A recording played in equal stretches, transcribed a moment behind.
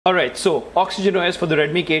Alright, so Oxygen OS for the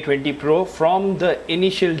Redmi K20 Pro. From the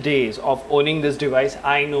initial days of owning this device,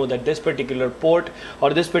 I know that this particular port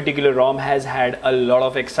or this particular ROM has had a lot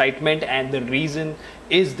of excitement, and the reason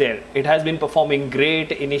is there. It has been performing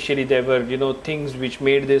great. Initially there were things which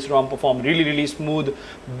made this ROM perform really smooth,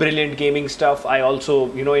 brilliant gaming stuff. I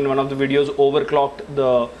also in one of the videos overclocked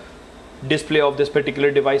the display of this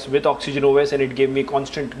particular device with Oxygen OS, and it gave me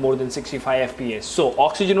constant more than 65 FPS. So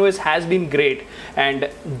Oxygen OS has been great, and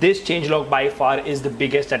this changelog by far is the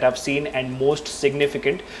biggest that I've seen and most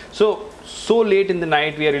significant. So late in the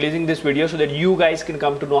night we are releasing this video so that you guys can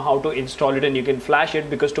come to know how to install it and you can flash it,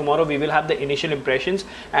 because tomorrow we will have the initial impressions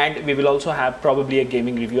and we will also have probably a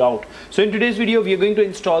gaming review out. So in today's video we are going to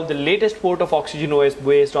install the latest port of Oxygen OS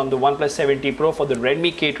based on the Oneplus 7T Pro for the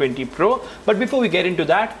Redmi K20 Pro. But before we get into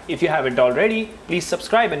that, if you haven't already, please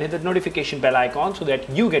subscribe and hit the notification bell icon so that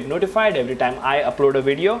you get notified every time I upload a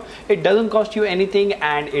video. It doesn't cost you anything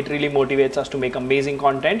and it really motivates us to make amazing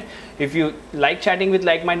content. If you like chatting with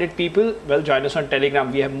like-minded people, well, join us on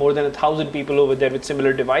Telegram. We have more than 1,000 people over there with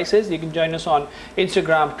similar devices. You can join us on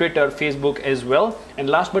Instagram, Twitter, Facebook as well. And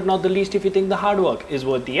last but not the least, if you think the hard work is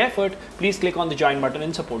worth the effort, please click on the join button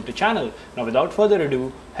and support the channel. Now without further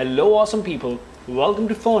ado, hello awesome people, welcome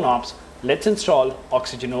to PhoneOps. Let's install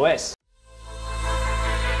Oxygen OS.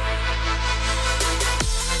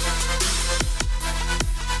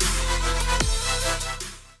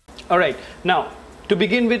 Alright, now to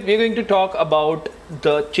begin with, we're going to talk about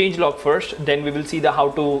the changelog first, then we will see the how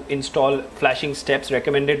to install flashing steps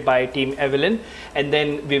recommended by Team Evelyn, and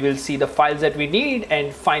then we will see the files that we need,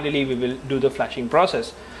 and finally we will do the flashing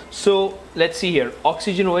process. So let's see here.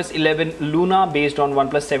 Oxygen OS 11 Luna based on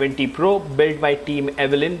Oneplus 7T Pro, built by Team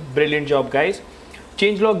Evelyn. Brilliant job, guys.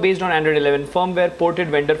 Changelog based on Android 11 firmware, ported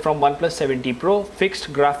vendor from Oneplus 7T Pro,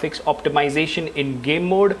 fixed graphics optimization in game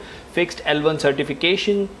mode, fixed L1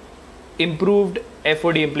 certification, improved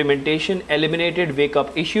FOD implementation, eliminated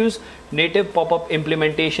wake-up issues, native pop-up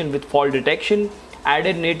implementation with fall detection,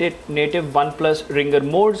 added native OnePlus ringer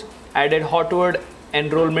modes, added hotword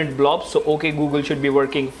enrollment blobs, so OK Google should be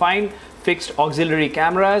working fine, fixed auxiliary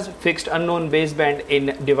cameras, fixed unknown baseband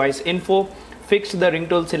in device info, fixed the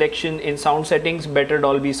ringtone selection in sound settings, better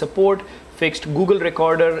Dolby support, fixed Google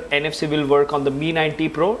Recorder, NFC will work on the Mi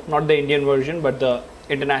 9T Pro, not the Indian version but the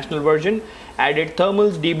international version, added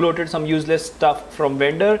thermals, debloated some useless stuff from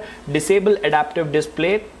vendor, disable adaptive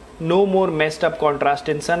display, no more messed up contrast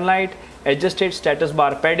in sunlight, adjusted status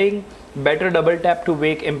bar padding, better double tap to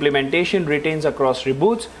wake implementation, retains across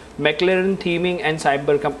reboots, McLaren theming and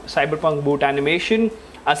cyberpunk boot animation,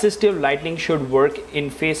 assistive lighting should work in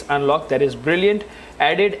face unlock, that is brilliant,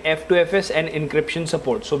 added F2FS and encryption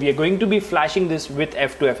support. So we are going to be flashing this with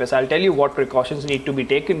F2FS. I'll tell you what precautions need to be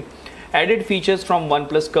taken. Added features from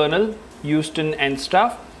OnePlus kernel, Houston and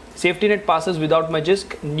stuff, safety net passes without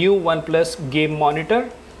Magisk, new OnePlus game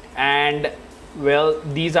monitor, and well,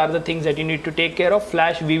 these are the things that you need to take care of.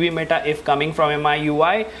 Flash VB meta if coming from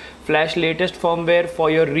MIUI, flash latest firmware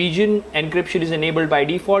for your region, encryption is enabled by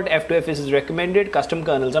default, F2FS is recommended, custom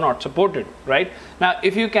kernels are not supported, right? Now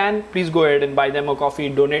if you can, please go ahead and buy them a coffee,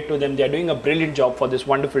 donate to them. They are doing a brilliant job for this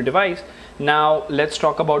wonderful device. Now let's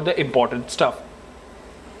talk about the important stuff.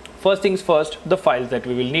 First things first, the files that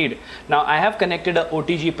we will need. Now I have connected a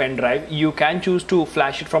OTG pen drive. You can choose to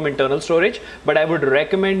flash it from internal storage, but I would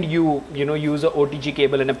recommend you use a OTG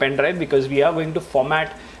cable and a pen drive, because we are going to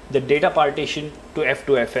format the data partition to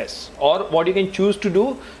F2FS. Or what you can choose to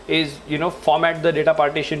do is format the data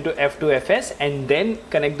partition to F2FS and then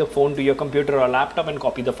connect the phone to your computer or laptop and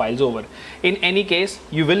copy the files over. In any case,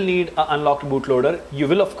 you will need an unlocked bootloader. You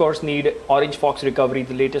will of course need Orange Fox Recovery,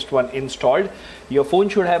 the latest one, installed. Your phone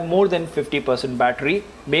should have more than 50% battery.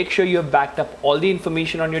 Make sure you have backed up all the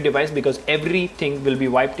information on your device, because everything will be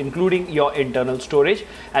wiped, including your internal storage.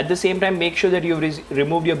 At the same time, make sure that you've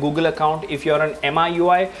removed your Google account. If you're on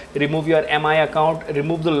MIUI, remove your MI account,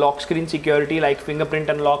 remove the lock screen security like fingerprint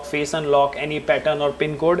unlock, face unlock, any pattern or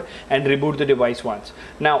pin code, and reboot the device once.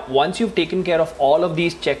 Now once you've taken care of all of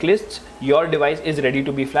these checklists, your device is ready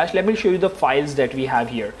to be flashed. Let me show you the files that we have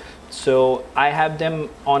here. So I have them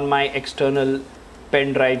on my external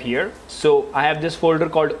pen drive here. So I have this folder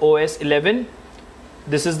called OS 11.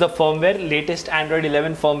 This is the firmware, latest Android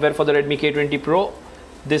 11 firmware for the Redmi K20 Pro.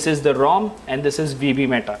 This is the ROM and this is VB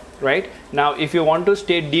meta, right? Now if you want to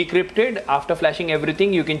stay decrypted after flashing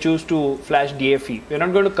everything, you can choose to flash DFE. We're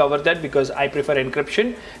not going to cover that because I prefer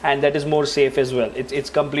encryption, and that is more safe as well.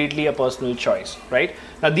 It's completely a personal choice, right?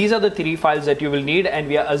 Now these are the three files that you will need, and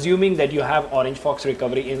we are assuming that you have Orange Fox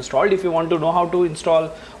Recovery installed. If you want to know how to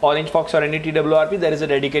install Orange Fox or any TWRP, there is a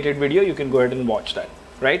dedicated video. You can go ahead and watch that.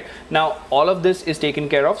 right? Now all of this is taken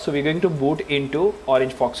care of, so we're going to boot into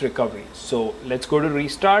Orange Fox recovery. So let's go to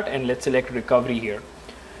restart and let's select recovery here.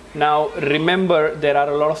 Now remember, there are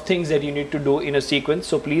a lot of things that you need to do in a sequence,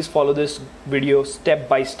 so please follow this video step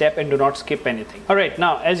by step and do not skip anything. All right,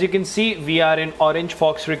 now as you can see, we are in Orange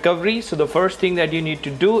Fox recovery. So the first thing that you need to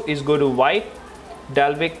do is go to wipe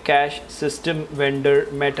Dalvik cache system vendor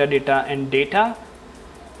metadata and data.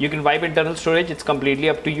 You can wipe internal storage, it's completely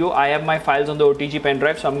up to you. I have my files on the OTG pen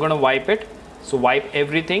drive, so I'm going to wipe it. So wipe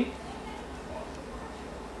everything.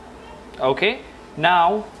 Okay,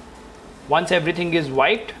 now once everything is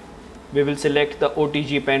wiped, we will select the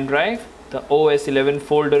OTG pen drive. The OS11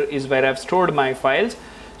 folder is where I've stored my files.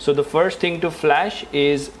 So the first thing to flash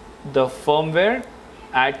is the firmware,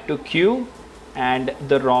 add to queue, and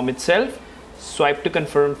the ROM itself. Swipe to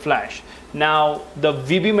confirm flash. Now the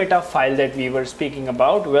VB meta file that we were speaking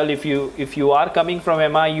about, well, if you are coming from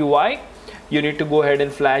MIUI, you need to go ahead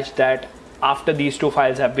and flash that after these two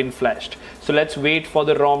files have been flashed. So let's wait for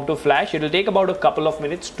the ROM to flash. It will take about a couple of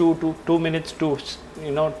minutes, 2 minutes to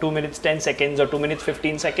 2 minutes 10 seconds or 2 minutes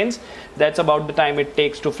 15 seconds. That's about the time it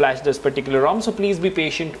takes to flash this particular ROM, so please be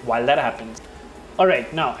patient while that happens.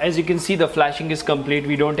 Alright, now as you can see, the flashing is complete.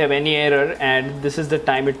 We don't have any error, and this is the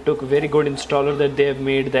time it took. Very good installer that they have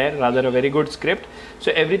made there, rather a very good script.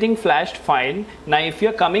 So everything flashed fine. Now if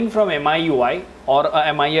you're coming from MIUI or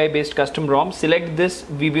a MIUI based custom ROM, select this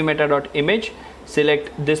vbmeta.image,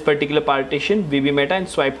 select this particular partition vbmeta and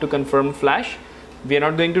swipe to confirm flash. We are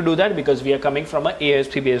not going to do that because we are coming from a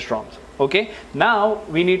ASP based ROM. Okay, now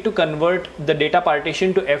we need to convert the data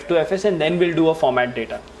partition to F2FS, and then we'll do a format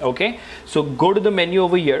data. Okay, so go to the menu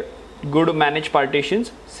over here, go to manage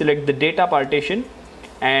partitions, select the data partition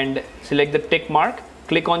and select the tick mark,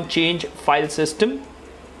 click on change file system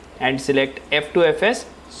and select F2FS,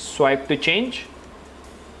 swipe to change.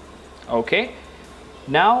 Okay,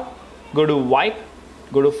 now go to wipe,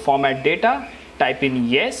 go to format data, type in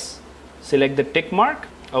yes, select the tick mark.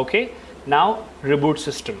 Okay, now reboot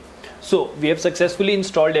system. So we have successfully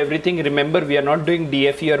installed everything. Remember, we are not doing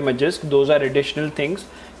DFE or Magisk. Those are additional things.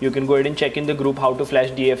 You can go ahead and check in the group how to flash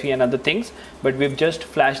DFE and other things, but we've just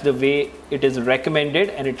flashed the way it is recommended,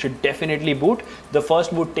 and it should definitely boot. The first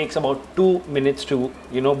boot takes about 2 minutes to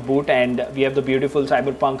boot, and we have the beautiful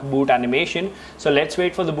cyberpunk boot animation. So let's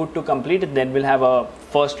wait for the boot to complete, and then we'll have a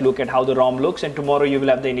first look at how the ROM looks, and tomorrow you will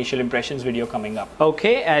have the initial impressions video coming up.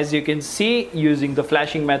 Okay, as you can see, using the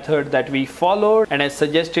flashing method that we followed and as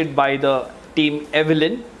suggested by the team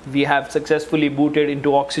Evelyn, we have successfully booted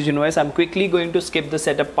into Oxygen OS. I'm quickly going to skip the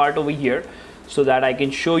setup part over here so that I can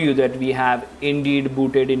show you that we have indeed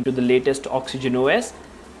booted into the latest Oxygen OS.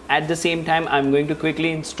 At the same time, I'm going to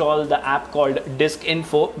quickly install the app called Disk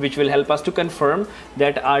Info, which will help us to confirm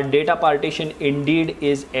that our data partition indeed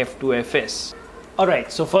is F2FS.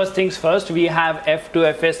 Alright, so first things first, we have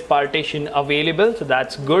F2FS partition available, so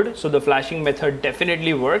that's good. So the flashing method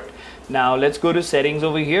definitely worked. Now let's go to settings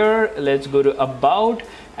over here. Let's go to about.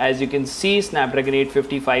 As you can see, Snapdragon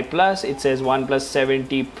 855 Plus, it says Oneplus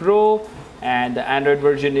 70 Pro, and the Android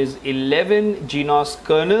version is 11, Genos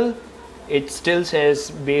kernel. It still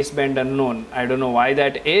says baseband unknown. I don't know why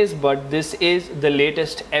that is, but this is the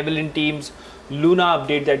latest Evelyn team's Luna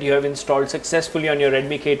update that you have installed successfully on your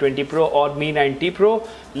Redmi K20 Pro or Mi 9T Pro.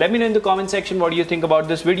 Let me know in the comment section what do you think about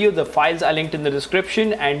this video. The files are linked in the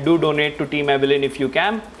description, and do donate to Team Evelyn if you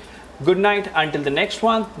can. Good night until the next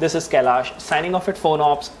one. This is Kailash signing off at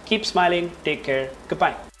PhoneOps. Keep smiling. Take care.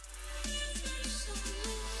 Goodbye.